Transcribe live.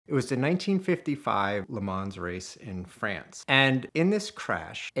It was the 1955 Le Mans race in France. And in this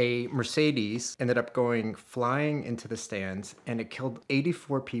crash, a Mercedes ended up going flying into the stands, and it killed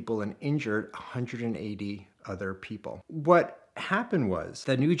 84 people and injured 180 other people. What happened was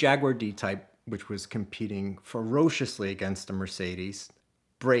the new Jaguar D-Type, which was competing ferociously against the Mercedes,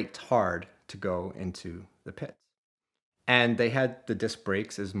 braked hard to go into the pits. And they had the disc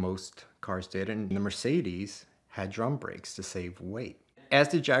brakes, as most cars did, and the Mercedes had drum brakes to save weight. As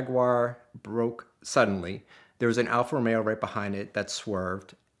the Jaguar broke suddenly, there was an Alfa Romeo right behind it that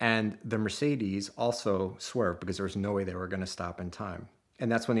swerved, and the Mercedes also swerved because there was no way they were going to stop in time. And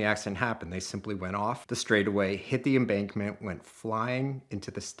that's when the accident happened. They simply went off the straightaway, hit the embankment, went flying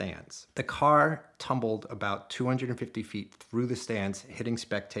into the stands. The car tumbled about 250 feet through the stands, hitting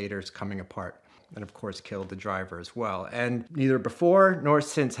spectators, coming apart, and of course killed the driver as well. And neither before nor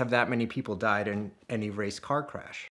since have that many people died in any race car crash.